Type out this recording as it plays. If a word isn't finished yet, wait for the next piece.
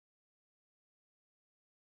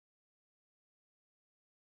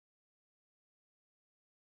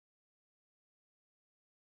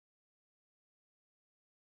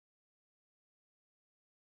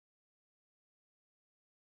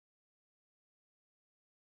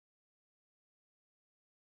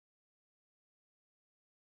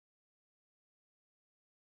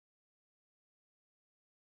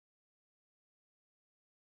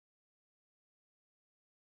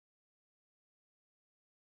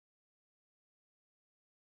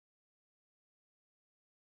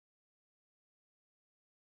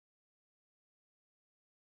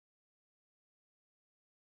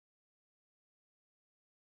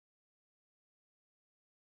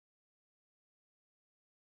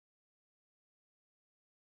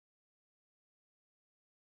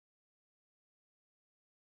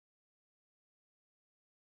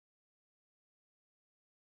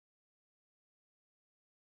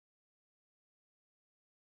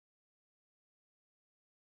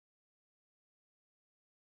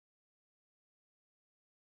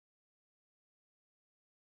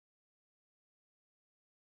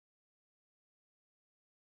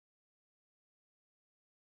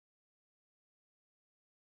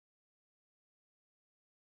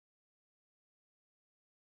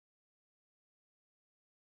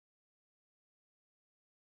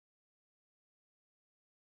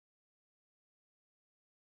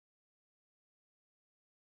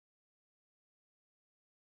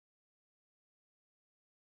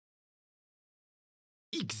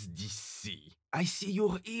XDC, I see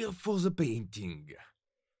you're here for the painting.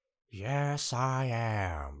 Yes, I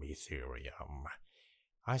am, Ethereum.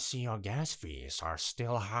 I see your gas fees are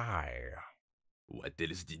still high. What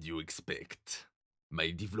else did you expect?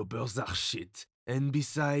 My developers are shit, and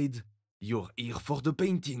beside, you're here for the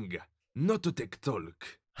painting, not to tech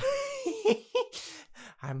talk.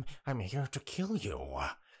 I'm here to kill you.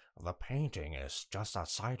 The painting is just a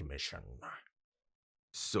side mission.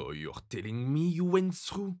 So you're telling me you went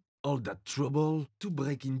through all that trouble to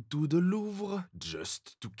break into the Louvre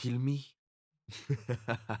just to kill me?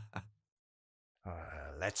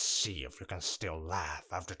 Let's see if you can still laugh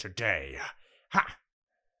after today. Ha!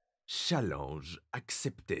 Challenge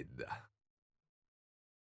accepted.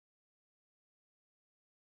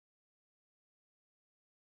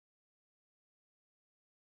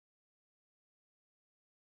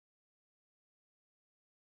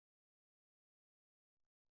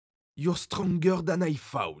 You're stronger than I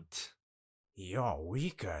thought. You're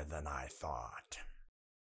weaker than I thought.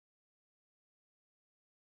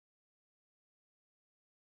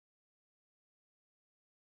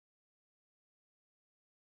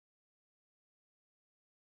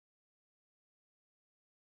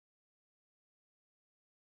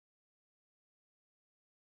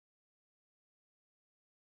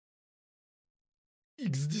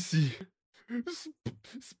 XDC,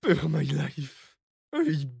 spare my life.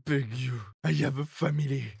 I beg you. I have a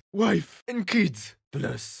family, wife, and kids.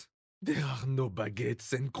 Plus, there are no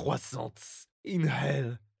baguettes and croissants in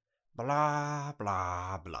hell. Blah,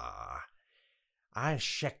 blah, blah. I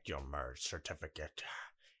checked your merge certificate.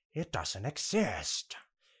 It doesn't exist.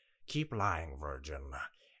 Keep lying, virgin.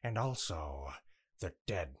 And also, the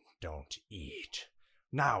dead don't eat.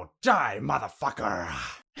 Now die, motherfucker!